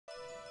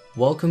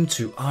Welcome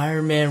to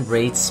Iron Man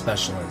Raid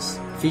Specialist,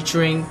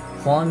 featuring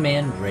Juan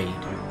Man Raid.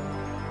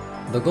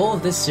 The goal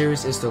of this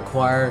series is to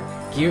acquire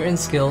gear and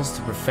skills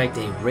to perfect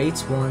a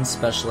Raids 1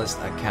 Specialist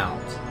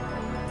account.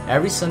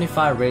 Every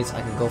 75 raids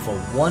I can go for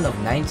one of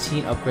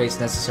 19 upgrades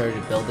necessary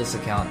to build this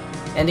account,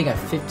 ending at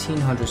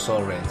 1500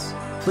 soul raids.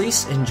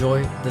 Please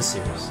enjoy the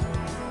series.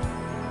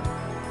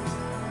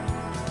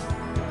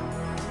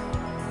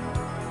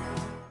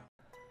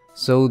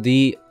 So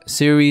the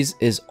series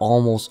is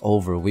almost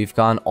over. We've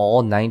gotten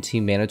all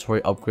 19 mandatory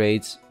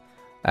upgrades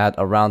at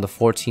around the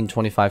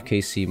 1425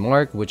 KC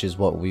mark, which is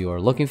what we were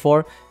looking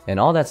for, and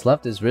all that's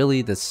left is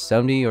really the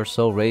 70 or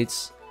so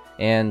raids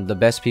and the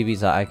best PBs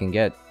that I can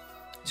get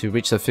to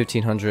reach the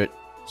 1500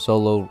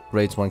 solo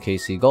raids 1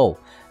 KC goal.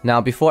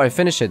 Now before I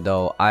finish it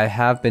though, I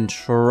have been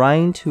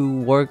trying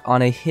to work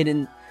on a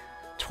hidden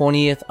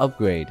 20th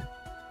upgrade.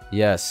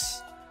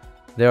 Yes,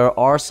 there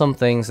are some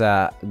things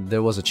that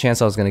there was a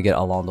chance I was going to get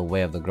along the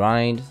way of the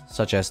grind,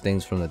 such as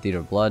things from the Theater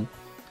of Blood,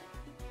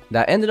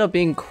 that ended up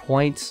being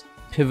quite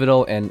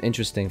pivotal and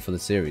interesting for the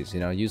series. You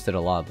know, I used it a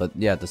lot. But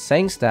yeah, the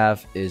Sang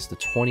Staff is the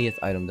 20th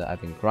item that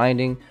I've been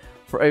grinding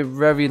for a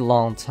very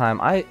long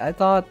time. I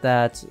thought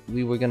that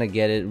we were going to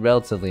get it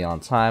relatively on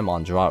time,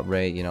 on drop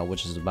rate, you know,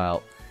 which is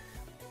about,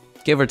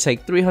 give or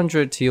take,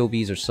 300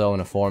 TOBs or so in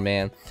a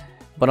 4-man.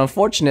 But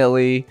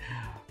unfortunately,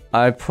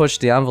 I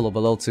pushed the envelope a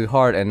little too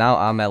hard, and now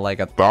I'm at like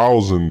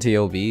 1,000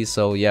 TOBs.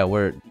 So yeah,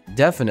 we're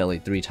definitely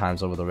 3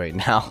 times over the rate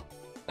now.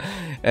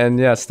 And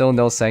yeah, still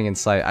no Sang in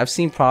sight. I've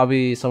seen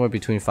probably somewhere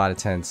between 5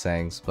 to 10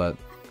 Sangs, but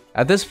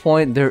at this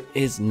point, there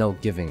is no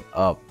giving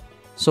up.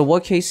 So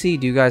what KC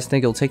do you guys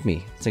think it'll take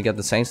me to get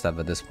the Sang Staff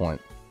at this point?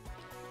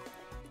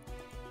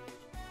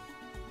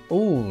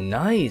 Oh,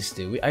 nice,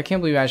 dude. I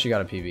can't believe I actually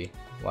got a PB.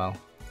 Wow,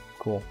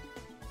 cool.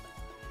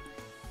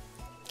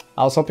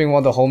 I was hoping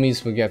one of the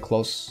homies would get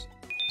close.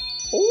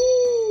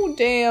 Oh,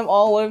 damn,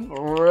 Olive.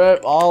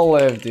 Rip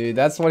Olive, dude.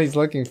 That's what he's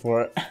looking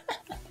for.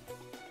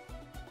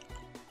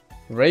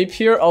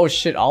 Rapier? Oh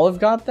shit, Olive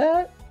got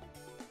that?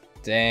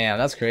 Damn,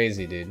 that's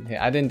crazy, dude.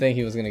 I didn't think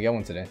he was gonna get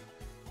one today.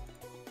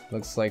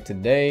 Looks like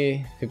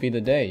today could be the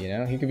day, you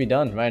know? He could be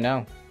done right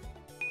now.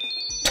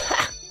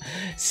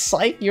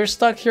 Psych, you're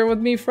stuck here with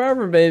me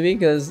forever, baby,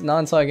 because not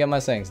until I get my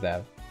Sang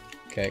Staff.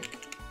 Okay.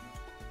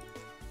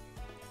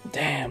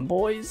 Damn,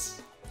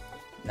 boys.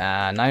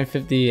 Nah,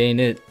 950 ain't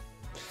it.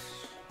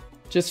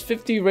 Just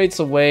 50 rates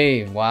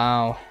away,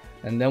 wow.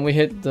 And then we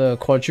hit the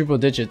quadruple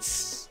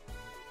digits.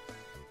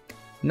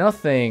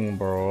 Nothing,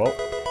 bro.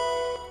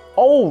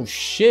 Oh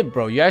shit,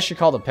 bro, you actually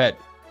called a pet.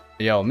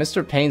 Yo,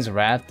 Mr. Pain's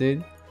Wrath,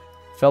 dude.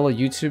 Fellow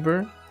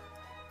YouTuber.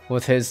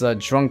 With his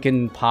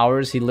drunken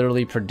powers, he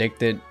literally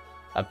predicted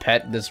a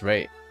pet this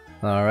rate.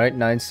 Alright,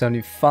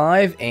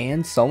 975,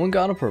 and someone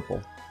got a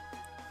purple.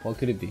 What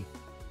could it be?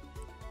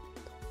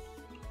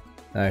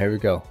 Alright, here we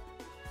go.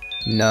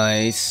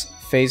 Nice.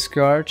 Face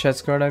guard,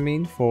 chest guard I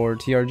mean, for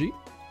TRG.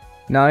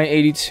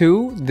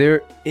 982,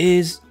 there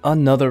is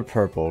another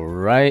purple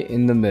right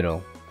in the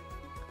middle.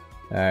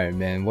 Alright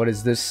man, what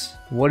is this?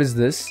 What is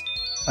this?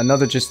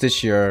 Another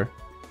Justiciar,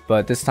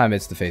 but this time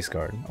it's the face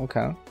guard.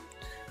 Okay.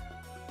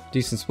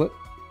 Decent split.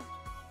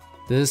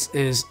 This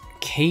is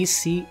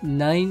KC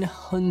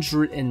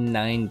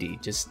 990,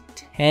 just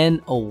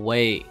 10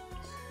 away.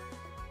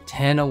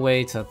 10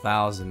 away to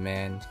 1,000,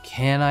 man.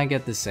 Can I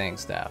get the Sang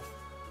Staff?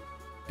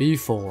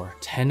 B4,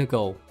 10 to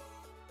go.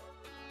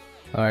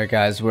 Alright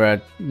guys, we're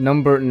at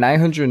number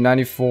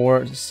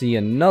 994 to see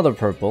another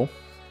purple.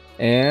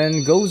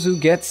 And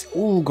Gozu gets,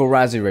 ooh,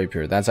 Gorazi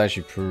Rapier. That's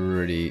actually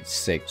pretty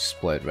sick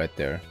split right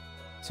there.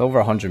 It's over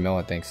 100 mil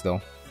I think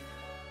still.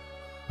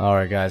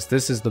 Alright guys,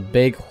 this is the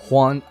big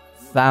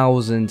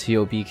 1,000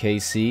 TOB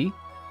KC.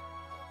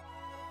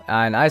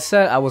 And I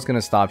said I was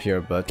gonna stop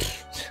here, but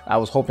I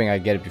was hoping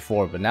I'd get it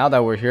before. But now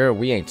that we're here,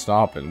 we ain't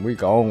stopping. We're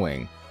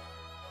going.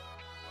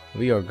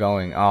 We are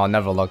going. Oh,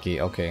 never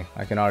lucky. Okay,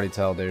 I can already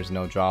tell there's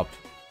no drop.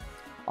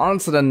 On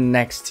to the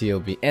next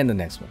TOB and the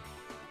next one.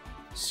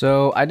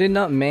 So I did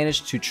not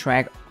manage to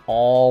track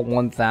all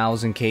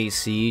 1000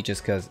 KC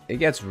just because it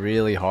gets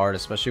really hard,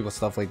 especially with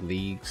stuff like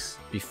leagues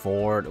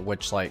before,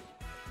 which like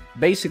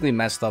basically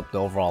messed up the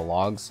overall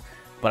logs.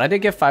 But I did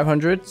get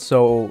 500,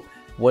 so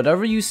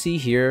whatever you see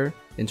here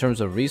in terms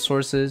of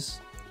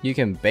resources, you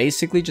can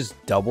basically just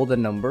double the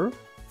number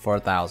for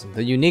 1000.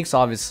 The uniques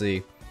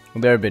obviously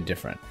they're a bit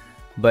different.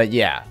 But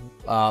yeah,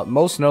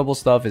 most notable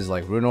stuff is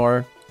like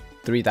Runor,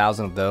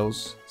 3,000 of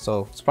those,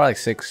 so it's probably like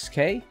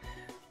 6k.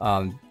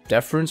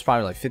 Death Rune's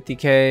probably like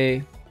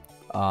 50k.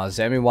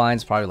 Zami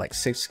Wine's probably like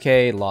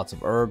 6k. Lots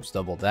of herbs,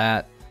 double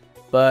that.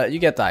 But you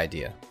get the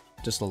idea.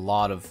 Just a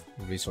lot of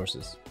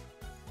resources.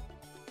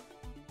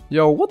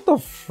 Yo, what the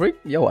frick?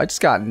 Yo, I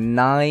just got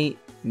 9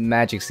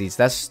 magic seeds.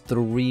 That's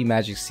 3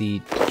 magic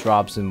seed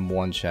drops in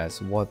one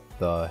chest. What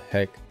the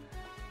heck?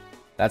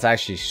 That's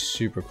actually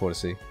super cool to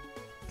see.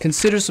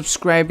 Consider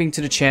subscribing to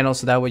the channel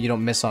so that way you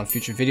don't miss on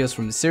future videos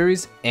from the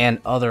series and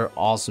other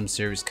awesome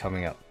series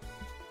coming up.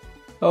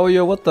 Oh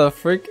yo, what the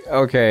frick?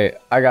 Okay,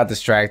 I got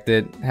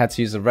distracted. Had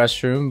to use the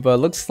restroom, but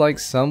looks like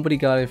somebody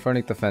got a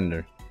Phoenix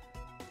Defender.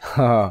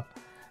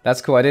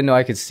 That's cool. I didn't know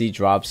I could see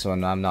drops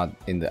when I'm not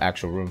in the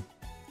actual room.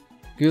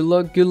 Good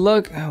luck, good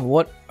luck.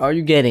 What are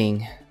you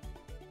getting?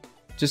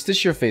 Just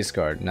this your face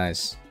card.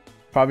 Nice.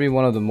 Probably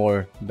one of the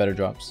more better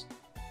drops.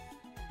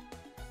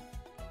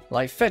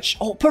 Like fetch.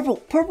 Oh, purple,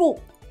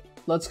 purple.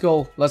 Let's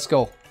go, let's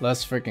go.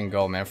 Let's freaking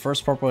go, man.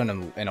 First purple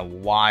in a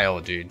while,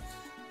 dude.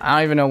 I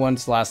don't even know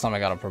when's the last time I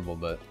got a purple,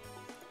 but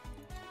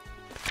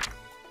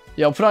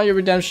yo, put on your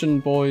redemption,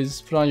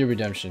 boys. Put on your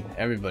redemption.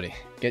 Everybody,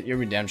 get your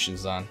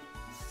redemptions on.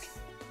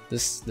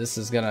 This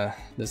is gonna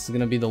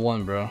be the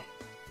one, bro.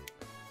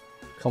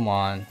 Come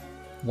on.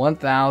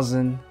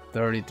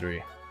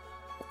 1033.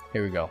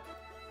 Here we go.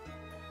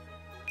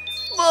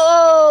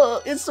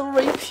 Oh, it's a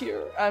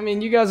rapier. I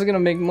mean, you guys are gonna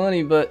make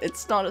money, but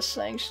it's not a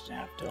sanction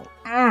though.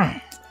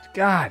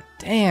 God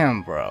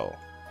damn, bro.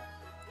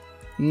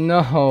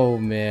 No,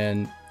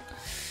 man.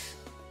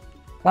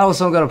 Oh,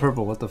 someone got a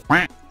purple. What the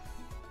f?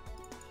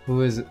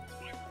 Who is it?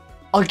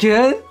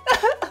 Again?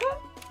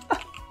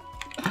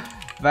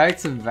 Back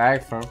to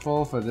back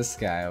purple for this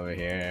guy over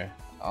here.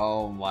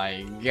 Oh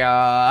my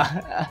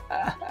god.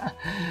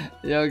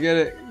 Yo, get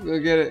it. Go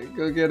get it.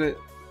 Go get it.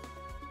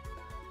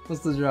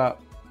 What's the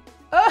drop?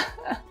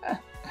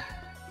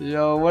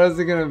 Yo, what is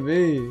it gonna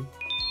be?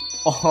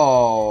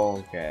 Oh,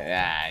 okay.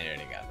 Yeah, you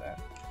already got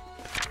that.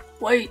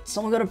 Wait,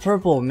 someone got a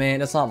purple. Man,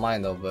 that's not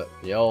mine though, but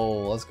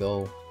yo, let's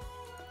go.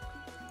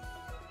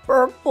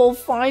 Purple,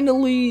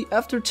 finally!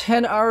 After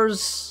 10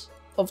 hours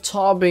of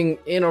tobbing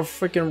in a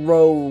freaking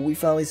row, we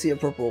finally see a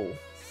purple.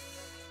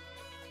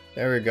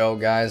 There we go,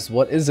 guys.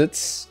 What is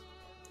it?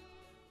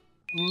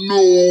 No!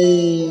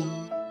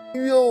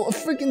 Yo, a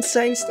freaking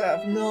Sang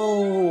staff.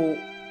 No!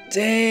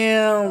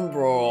 Damn,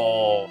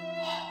 bro.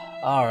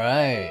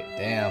 Alright,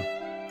 damn.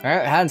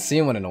 I hadn't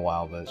seen one in a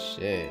while, but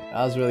shit.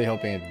 I was really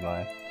hoping it'd be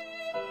mine.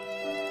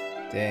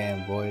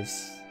 Damn,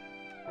 boys.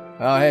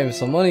 Oh, hey,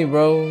 some money,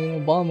 bro. You know,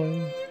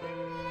 bomber.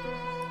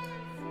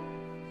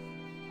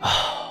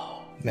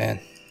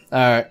 Man.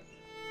 Alright.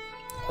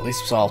 At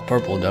least it's all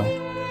purple, though.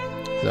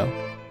 So.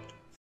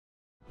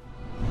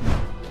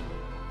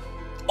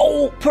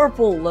 Oh,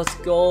 purple! Let's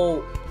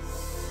go!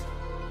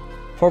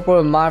 Purple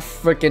in my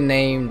freaking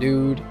name,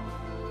 dude.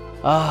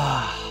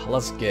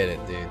 Let's get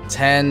it, dude.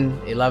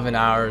 10, 11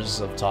 hours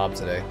of top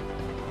today.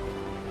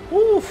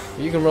 Oof.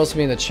 You can roast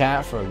me in the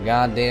chat for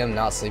goddamn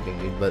not sleeping,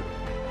 dude, but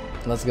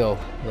let's go.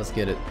 Let's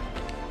get it.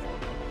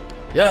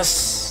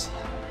 Yes!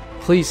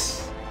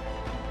 Please.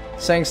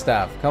 Sang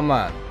staff, come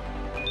on.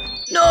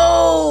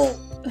 No!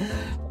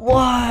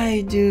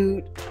 Why,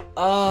 dude?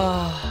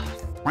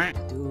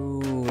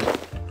 Dude.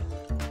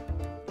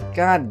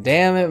 God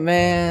damn it,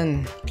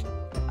 man.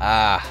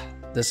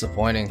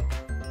 Disappointing.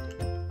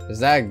 Is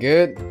that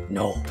good?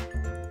 No.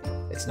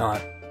 It's not.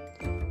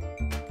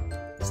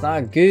 It's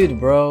not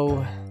good,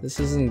 bro. This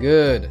isn't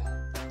good.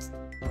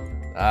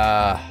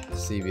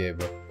 CBA,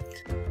 bro.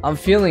 I'm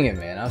feeling it,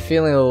 man. I'm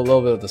feeling a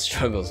little bit of the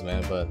struggles,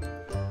 man, but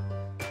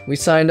we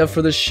signed up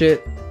for this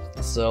shit,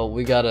 so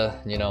we gotta,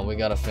 you know, we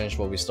gotta finish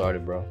what we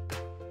started, bro.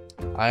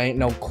 I ain't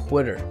no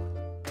quitter.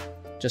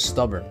 Just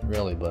stubborn,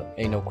 really, but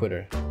ain't no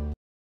quitter.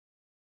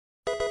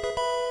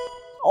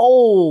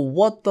 Oh,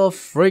 what the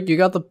frick? You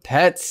got the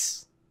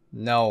pets?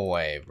 No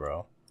way,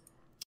 bro.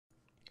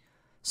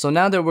 So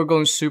now that we're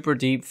going super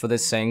deep for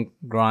this Sang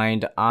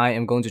grind, I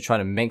am going to try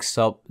to mix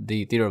up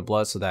the Theater of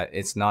Blood so that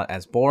it's not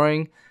as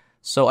boring.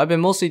 So I've been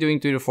mostly doing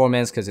 3 to 4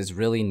 mans because it's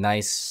really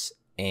nice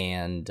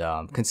and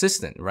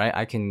consistent, right?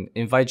 I can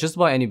invite just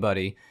about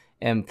anybody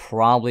and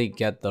probably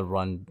get the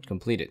run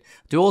completed.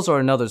 Duels are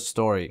another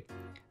story.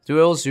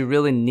 Duels, you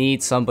really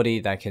need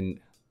somebody that can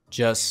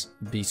just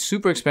be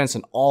super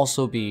expensive and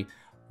also be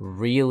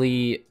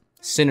really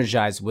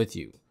synergized with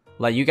you.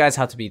 Like, you guys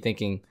have to be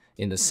thinking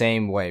in the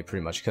same way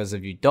pretty much, because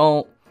if you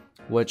don't,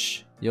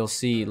 which you'll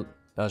see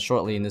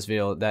shortly in this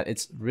video, that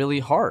it's really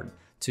hard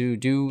to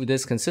do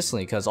this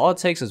consistently, because all it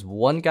takes is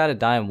one guy to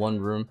die in one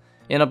room.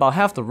 In about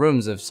half the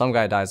rooms, if some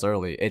guy dies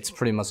early, it's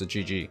pretty much a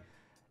GG.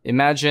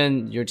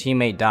 Imagine your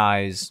teammate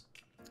dies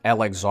at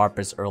like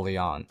Zarpus early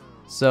on.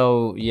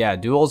 So yeah,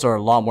 duels are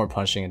a lot more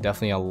punishing and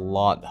definitely a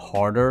lot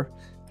harder.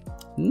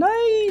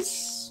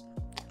 Nice!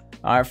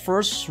 Our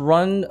first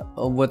run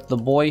with the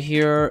boy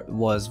here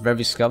was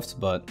very scuffed,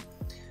 but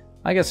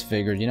I guess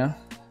figured, you know,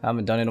 I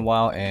haven't done it in a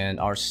while,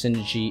 and our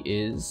synergy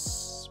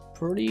is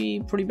pretty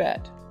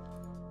bad.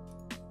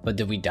 But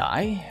did we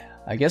die?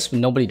 I guess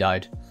nobody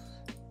died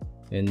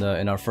in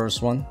our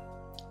first one,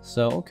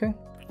 so okay.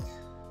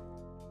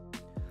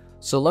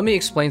 So let me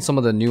explain some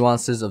of the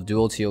nuances of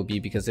dual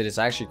TOB, because it is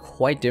actually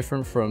quite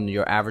different from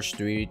your average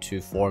 3 to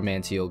 4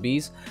 man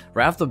TOBs.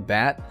 Right off the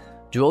bat,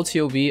 dual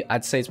TOB,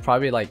 I'd say it's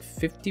probably like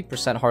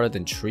 50% harder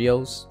than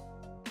trios.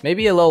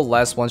 Maybe a little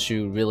less once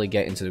you really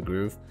get into the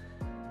groove.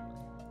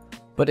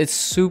 But it's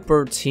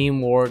super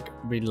teamwork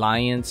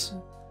reliant.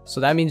 So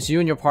that means you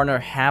and your partner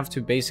have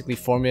to basically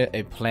formulate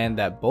a plan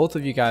that both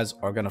of you guys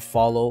are gonna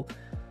follow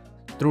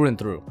through and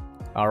through.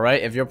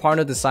 Alright, if your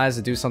partner decides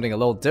to do something a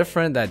little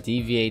different that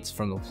deviates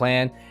from the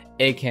plan,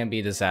 it can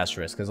be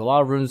disastrous. Because a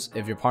lot of rooms,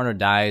 if your partner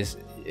dies,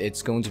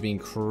 it's going to be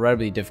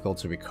incredibly difficult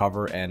to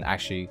recover and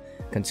actually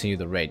continue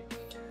the raid.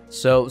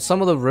 So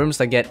some of the rooms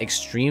that get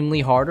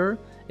extremely harder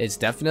is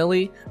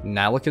definitely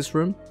Nalakis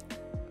room,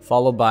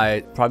 followed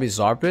by probably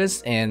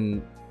Zarpus,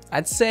 and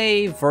I'd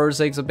say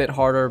Verzig's a bit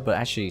harder, but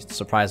actually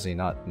surprisingly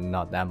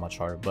not that much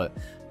harder. But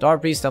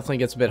Dark Beast definitely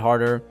gets a bit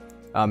harder.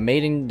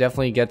 Maiden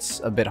definitely gets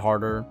a bit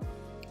harder.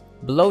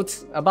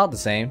 Bloat about the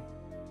same.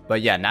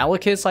 But yeah,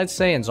 Nalakis I'd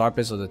say and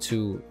Zarpus are the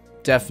two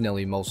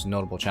definitely most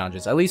notable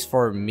challenges, at least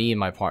for me and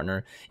my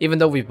partner. Even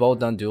though we've both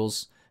done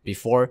duels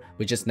before,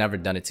 we just never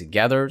done it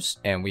together,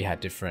 and we had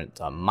different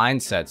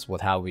mindsets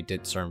with how we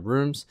did certain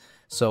rooms.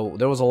 So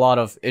there was a lot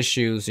of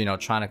issues, you know,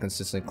 trying to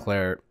consistently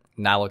clear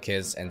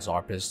Nalakis and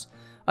Zarpus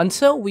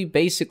until we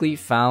basically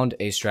found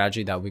a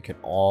strategy that we could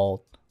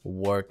all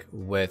work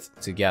with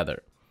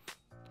together.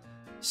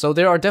 So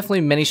there are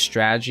definitely many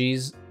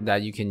strategies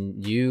that you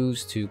can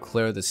use to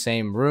clear the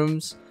same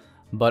rooms,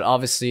 but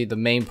obviously the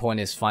main point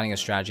is finding a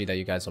strategy that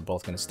you guys are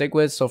both going to stick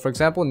with. So for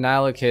example,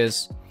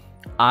 Nalakis,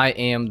 I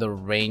am the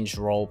range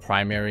role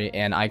primary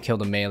and I kill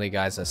the melee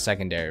guys as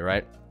secondary,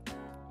 right?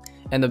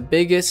 And the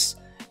biggest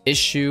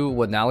issue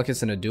with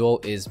Nalakis in a duel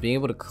is being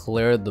able to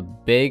clear the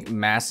big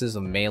masses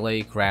of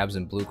melee crabs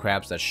and blue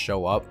crabs that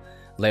show up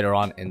later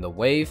on in the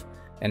wave.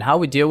 And how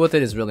we deal with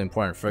it is really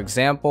important. For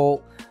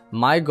example,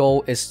 my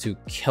goal is to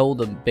kill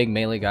the big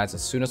melee guys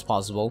as soon as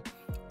possible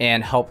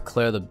and help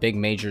clear the big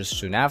majors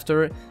soon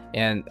after.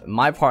 And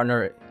my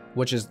partner,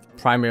 which is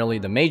primarily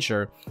the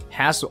major,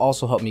 has to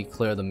also help me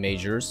clear the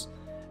majors.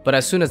 But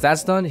as soon as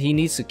that's done, he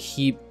needs to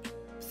keep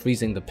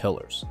freezing the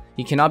pillars.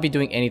 He cannot be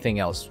doing anything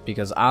else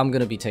because I'm going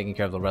to be taking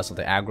care of the rest of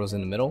the aggros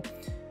in the middle.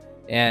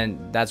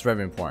 And that's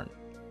very important.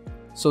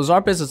 So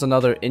Zarpus is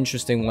another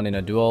interesting one in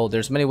a duel.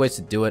 There's many ways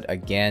to do it.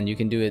 Again, you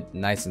can do it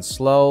nice and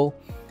slow,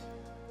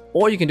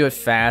 or you can do it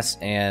fast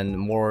and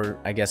more,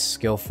 I guess,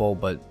 skillful,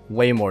 but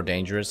way more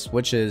dangerous,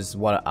 which is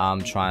what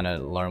I'm trying to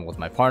learn with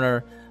my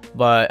partner.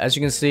 But as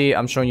you can see,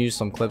 I'm showing you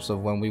some clips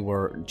of when we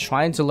were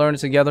trying to learn it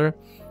together.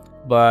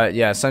 But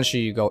yeah,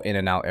 essentially you go in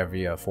and out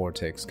every 4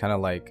 ticks, kind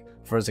of like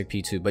Verzig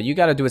P2, but you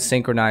got to do it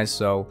synchronized.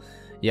 So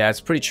yeah, it's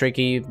pretty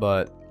tricky,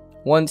 but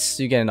once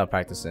you get enough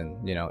practice in,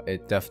 you know,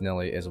 it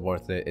definitely is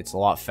worth it. It's a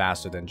lot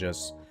faster than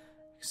just,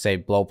 say,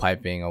 blow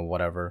piping or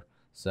whatever.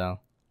 So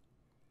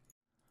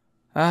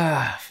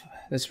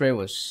this raid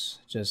was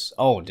just,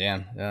 oh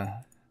damn, yeah.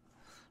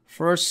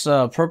 First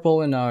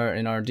purple in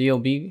our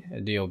dual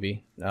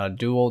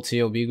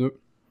TOB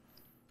group.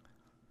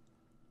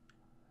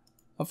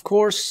 Of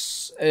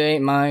course, it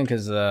ain't mine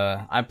because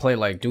I play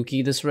like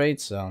Dookie this raid,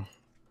 so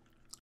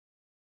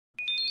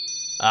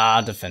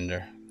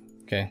defender.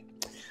 Okay.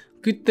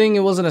 Good thing it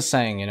wasn't a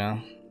Sang, you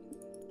know.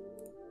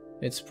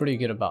 It's pretty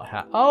good about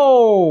how.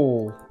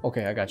 Oh!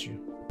 Okay, I got you.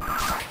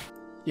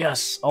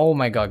 Yes! Oh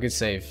my god, good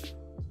save.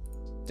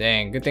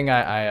 Dang, good thing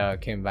I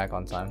came back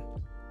on time.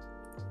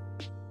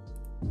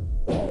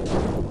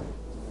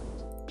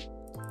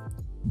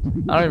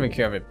 I don't even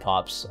care if it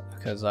pops,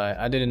 because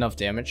I did enough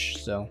damage,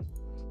 so.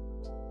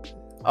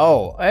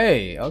 Oh,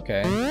 hey,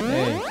 okay.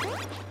 Hey.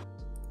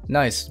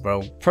 Nice,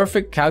 bro.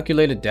 Perfect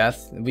calculated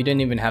death. We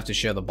didn't even have to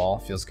share the ball.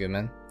 Feels good,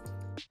 man.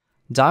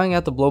 Dying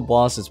at the blow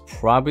boss is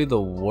probably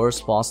the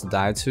worst boss to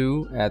die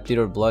to at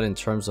Theater of Blood in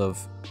terms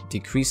of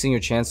decreasing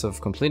your chance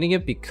of completing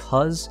it,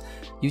 because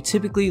you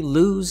typically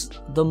lose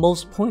the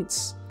most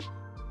points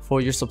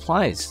for your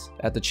supplies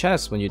at the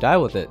chest when you die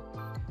with it.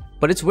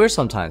 But it's weird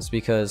sometimes,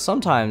 because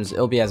sometimes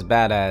it'll be as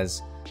bad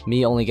as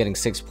me only getting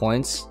 6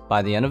 points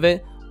by the end of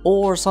it,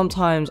 or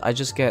sometimes I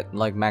just get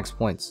like max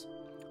points.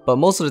 But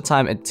most of the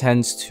time it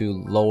tends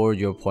to lower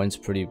your points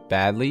pretty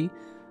badly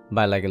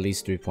by like at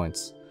least 3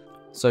 points.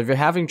 So if you're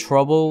having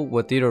trouble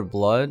with Theater of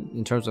Blood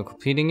in terms of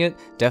completing it,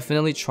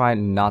 definitely try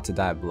not to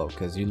die at blow,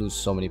 because you lose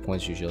so many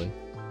points usually.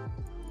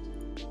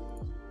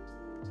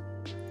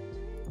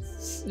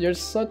 You're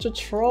such a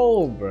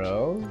troll,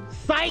 bro.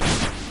 Fight!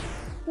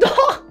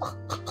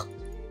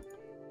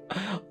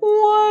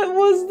 What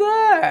was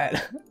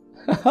that?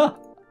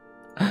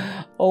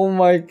 Oh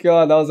my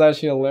god, that was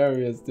actually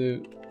hilarious,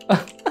 dude.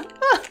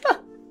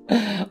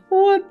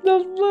 What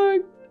the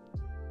fuck?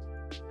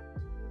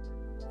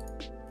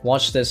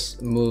 Watch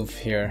this move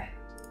here.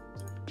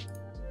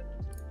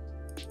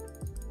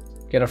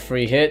 Get a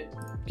free hit,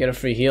 get a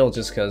free heal,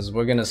 just because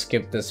we're gonna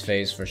skip this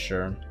phase for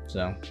sure.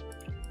 So,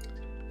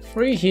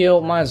 free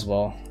heal, might as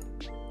well.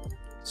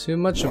 Too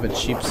much of a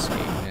cheapskate,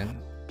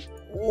 man.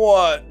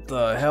 What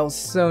the hell?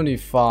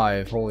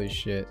 75, holy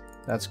shit.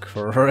 That's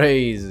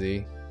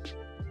crazy.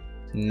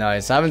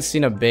 Nice, I haven't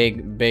seen a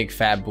big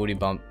fat booty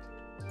bump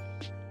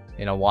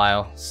in a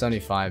while.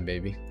 75,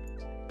 baby.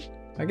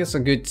 I guess a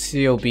good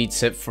TOB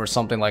tip for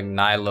something like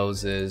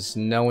Nilo's is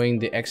knowing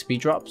the XP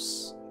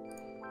drops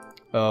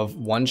of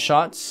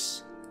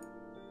one-shots.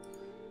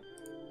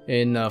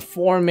 In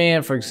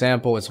 4-man, for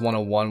example, it's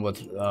 101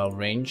 with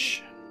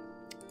range,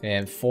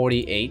 and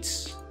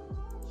 48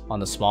 on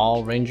the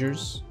small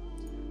rangers.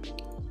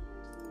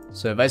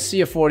 So if I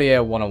see a 48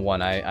 at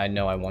 101, I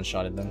know I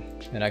one-shotted them,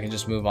 and I can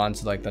just move on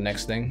to like the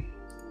next thing.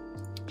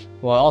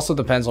 Well, it also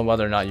depends on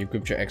whether or not you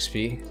grouped your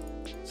XP.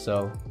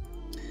 So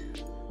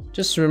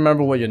just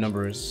remember what your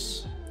number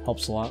is.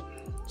 Helps a lot.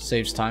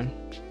 Saves time.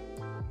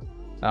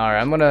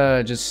 Alright, I'm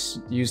gonna just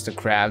use the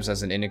crabs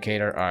as an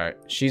indicator. Alright,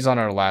 she's on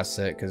her last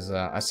hit because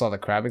I saw the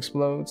crab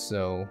explode.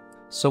 So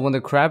when the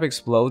crab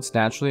explodes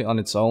naturally on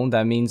its own,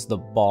 that means the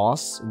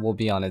boss will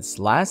be on its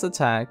last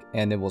attack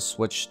and it will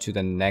switch to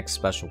the next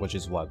special, which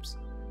is webs.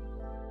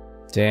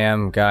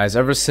 Damn, guys,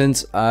 ever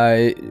since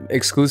I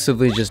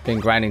exclusively just been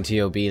grinding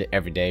TOB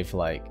every day for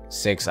like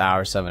 6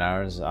 hours, 7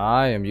 hours,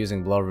 I am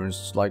using blood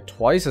runes like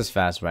twice as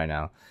fast right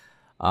now.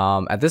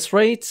 At this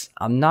rate,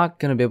 I'm not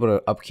gonna be able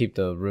to upkeep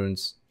the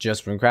runes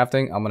just rune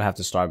crafting. I'm gonna have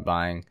to start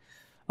buying,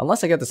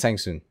 unless I get the Sang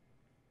soon.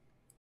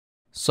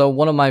 So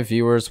one of my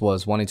viewers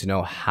was wanting to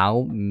know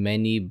how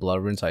many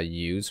blood runes I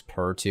use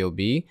per TOB,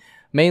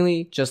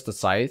 mainly just the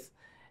scythe,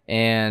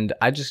 and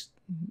I just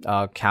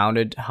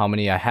counted how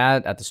many I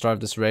had at the start of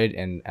this raid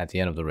and at the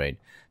end of the raid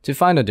to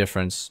find a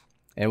difference.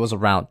 It was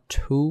around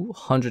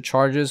 200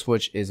 charges,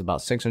 which is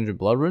about 600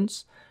 blood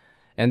runes.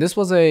 And this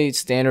was a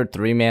standard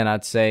 3-man,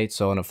 I'd say.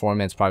 So in a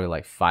 4-man, it's probably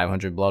like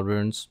 500 blood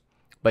runes.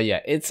 But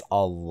yeah, it's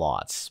a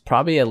lot.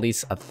 Probably at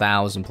least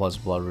 1,000 plus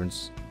blood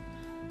runes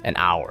an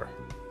hour.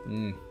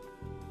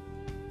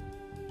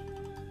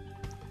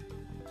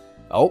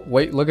 Oh,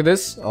 wait, look at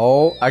this.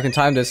 Oh, I can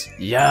time this.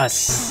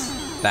 Yes!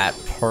 That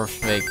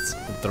perfect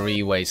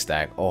 3-way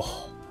stack.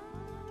 Oh.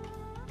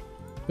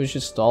 We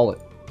should stall it,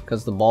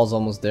 because the ball's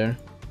almost there.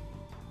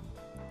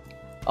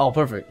 Oh,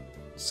 perfect.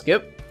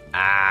 Skip.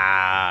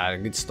 Ah,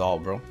 good stall,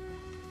 bro.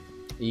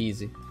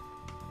 Easy.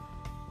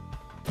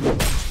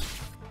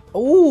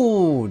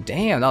 Oh,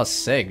 damn, that was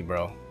sick,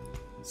 bro.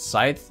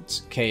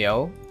 Scythe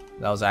KO.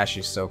 That was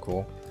actually so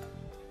cool.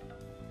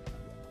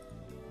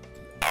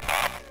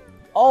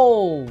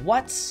 Oh,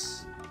 what?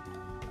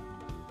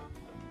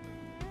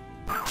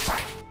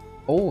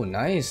 Oh,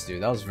 nice,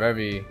 dude. That was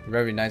very,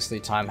 very nicely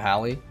timed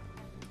Halley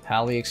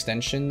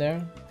extension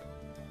there.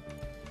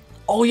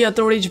 Oh, yeah,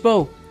 third age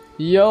bow.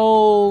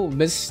 Yo,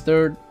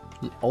 Mr.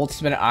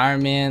 Ultimate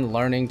Iron Man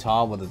learning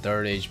Tob with a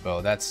third age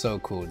bow. That's so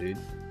cool, dude.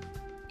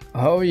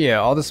 Oh, yeah,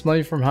 all this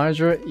money from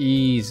Hydra?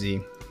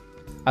 Easy.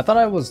 I thought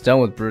I was done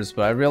with Bruce,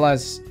 but I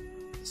realized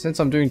since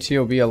I'm doing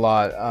TOB a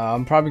lot,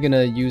 I'm probably going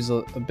to use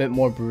a bit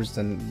more Bruce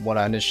than what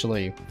I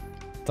initially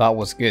thought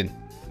was good.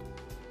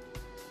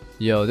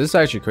 Yo, this is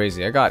actually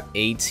crazy. I got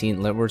 18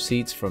 Litward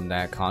seeds from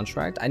that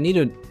contract. I need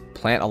to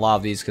plant a lot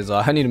of these because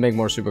I need to make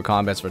more super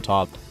combats for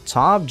Tob.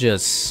 Tob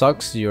just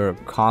sucks your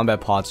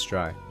combat pots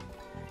dry.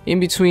 In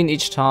between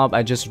each Tob,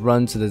 I just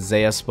run to the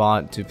Zaya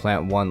spot to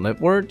plant 1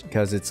 Litward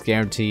because it's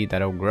guaranteed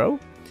that it'll grow.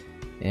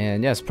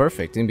 And yeah, it's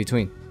perfect in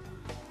between.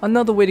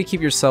 Another way to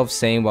keep yourself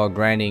sane while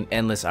grinding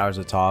endless hours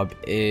of Tob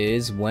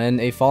is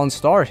when a fallen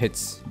star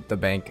hits the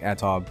bank at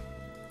Tob.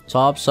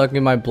 Tob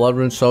sucking my blood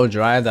rune so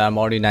dry that I'm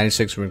already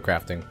 96 rune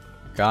crafting.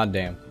 God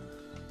damn.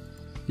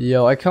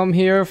 Yo, I come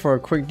here for a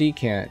quick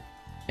decant,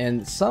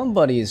 and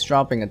somebody is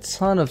dropping a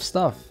ton of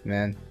stuff,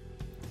 man.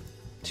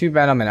 Too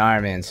bad I'm an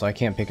Iron Man, so I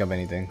can't pick up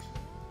anything.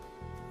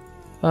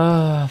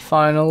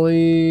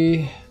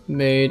 Finally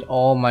made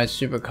all my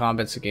super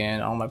combats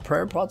again, all my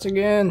prayer pots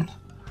again.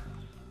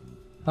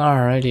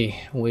 Alrighty,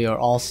 we are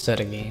all set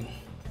again.